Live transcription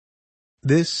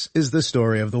This is the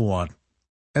story of the one.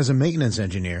 As a maintenance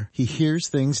engineer, he hears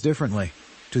things differently.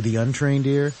 To the untrained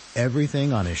ear,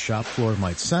 everything on his shop floor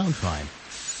might sound fine,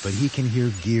 but he can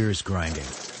hear gears grinding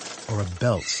or a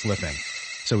belt slipping.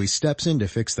 So he steps in to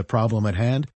fix the problem at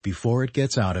hand before it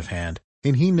gets out of hand.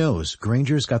 And he knows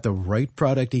Grainger's got the right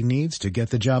product he needs to get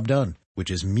the job done,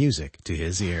 which is music to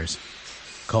his ears.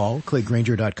 Call, click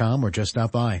Grainger.com, or just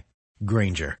stop by.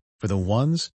 Grainger, for the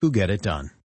ones who get it done.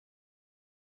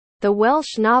 The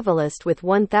Welsh Novelist with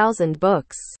 1,000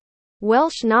 books.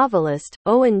 Welsh novelist,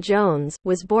 Owen Jones,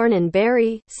 was born in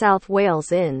Bury, South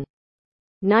Wales in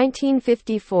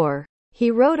 1954. He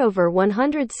wrote over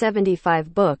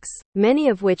 175 books, many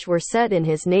of which were set in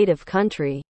his native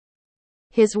country.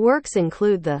 His works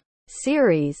include the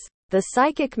series, the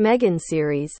Psychic Meghan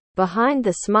series, Behind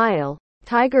the Smile,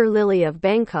 Tiger Lily of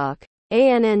Bangkok,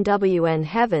 ANNWN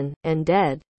Heaven, and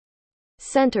Dead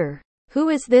Center. Who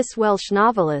is this Welsh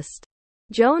novelist?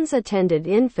 Jones attended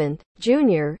infant,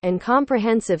 junior, and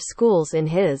comprehensive schools in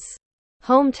his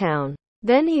hometown.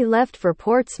 Then he left for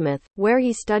Portsmouth, where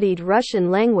he studied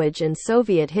Russian language and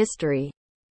Soviet history.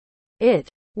 It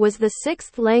was the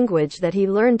sixth language that he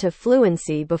learned to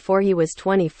fluency before he was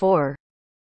 24.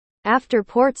 After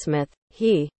Portsmouth,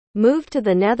 he moved to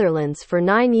the Netherlands for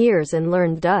 9 years and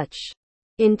learned Dutch.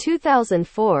 In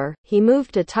 2004, he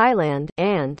moved to Thailand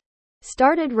and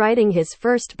started writing his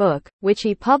first book, which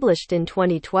he published in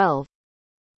 2012.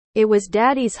 It was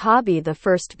Daddy's Hobby, the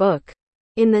first book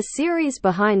in the series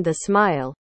Behind the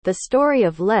Smile, the story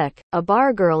of Lek, a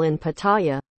bar girl in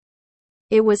Pattaya.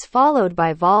 It was followed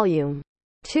by Volume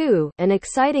 2, An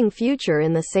Exciting Future,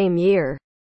 in the same year.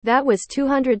 That was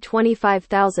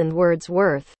 225,000 words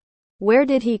worth. Where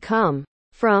did he come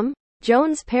from?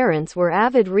 Jones' parents were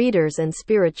avid readers and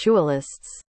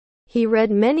spiritualists. He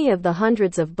read many of the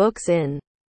hundreds of books in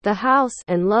the house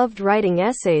and loved writing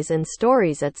essays and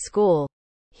stories at school.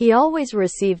 He always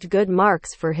received good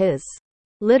marks for his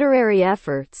literary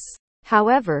efforts.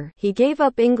 However, he gave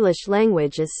up English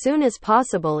language as soon as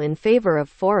possible in favor of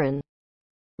foreign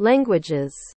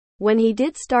languages. When he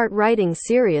did start writing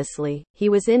seriously, he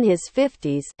was in his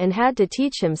 50s and had to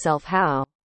teach himself how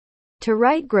to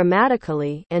write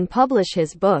grammatically and publish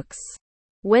his books.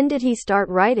 When did he start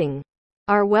writing?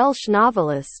 Our Welsh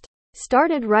novelist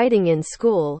started writing in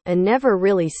school and never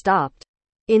really stopped.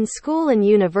 In school and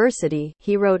university,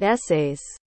 he wrote essays,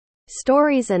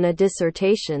 stories, and a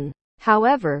dissertation.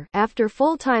 However, after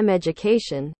full-time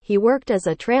education, he worked as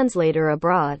a translator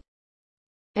abroad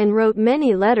and wrote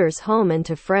many letters home and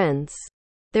to friends.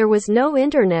 There was no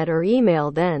internet or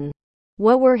email then.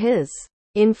 What were his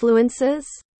influences?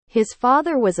 His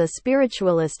father was a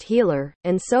spiritualist healer,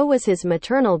 and so was his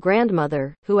maternal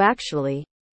grandmother, who actually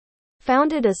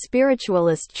founded a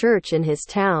spiritualist church in his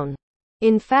town.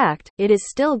 In fact, it is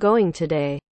still going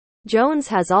today. Jones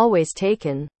has always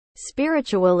taken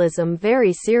spiritualism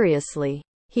very seriously.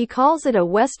 He calls it a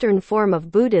Western form of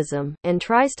Buddhism, and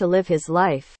tries to live his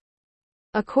life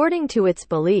according to its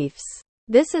beliefs.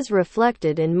 This is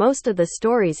reflected in most of the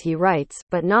stories he writes,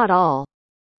 but not all.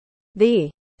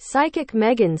 The Psychic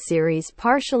Meghan series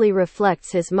partially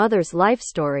reflects his mother's life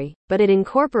story, but it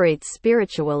incorporates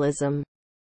spiritualism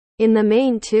in the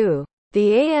main too.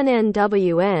 The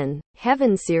ANNWN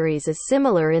Heaven series is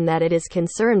similar in that it is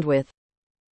concerned with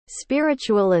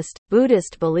spiritualist,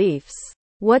 Buddhist beliefs.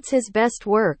 What's his best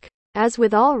work? As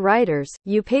with all writers,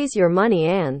 you pays your money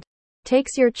and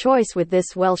takes your choice with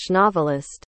this Welsh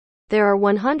novelist. There are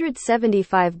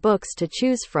 175 books to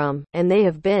choose from, and they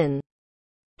have been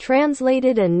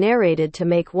translated and narrated to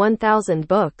make 1,000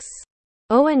 books.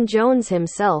 Owen Jones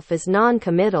himself is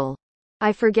non-committal.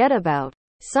 I forget about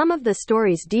some of the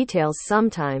story's details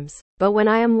sometimes, but when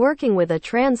I am working with a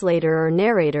translator or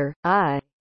narrator, I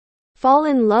fall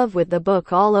in love with the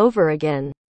book all over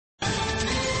again.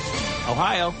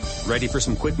 Ohio, ready for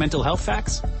some quick mental health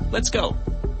facts? Let's go.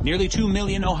 Nearly 2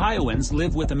 million Ohioans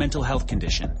live with a mental health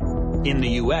condition. In the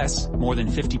U.S., more than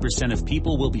 50% of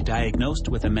people will be diagnosed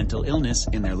with a mental illness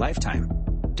in their lifetime.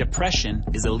 Depression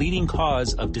is a leading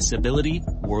cause of disability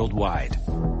worldwide.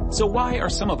 So why are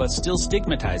some of us still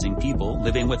stigmatizing people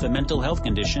living with a mental health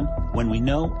condition when we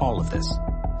know all of this?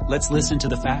 Let's listen to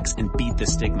the facts and beat the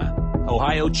stigma.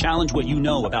 Ohio, challenge what you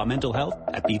know about mental health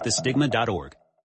at beatthestigma.org.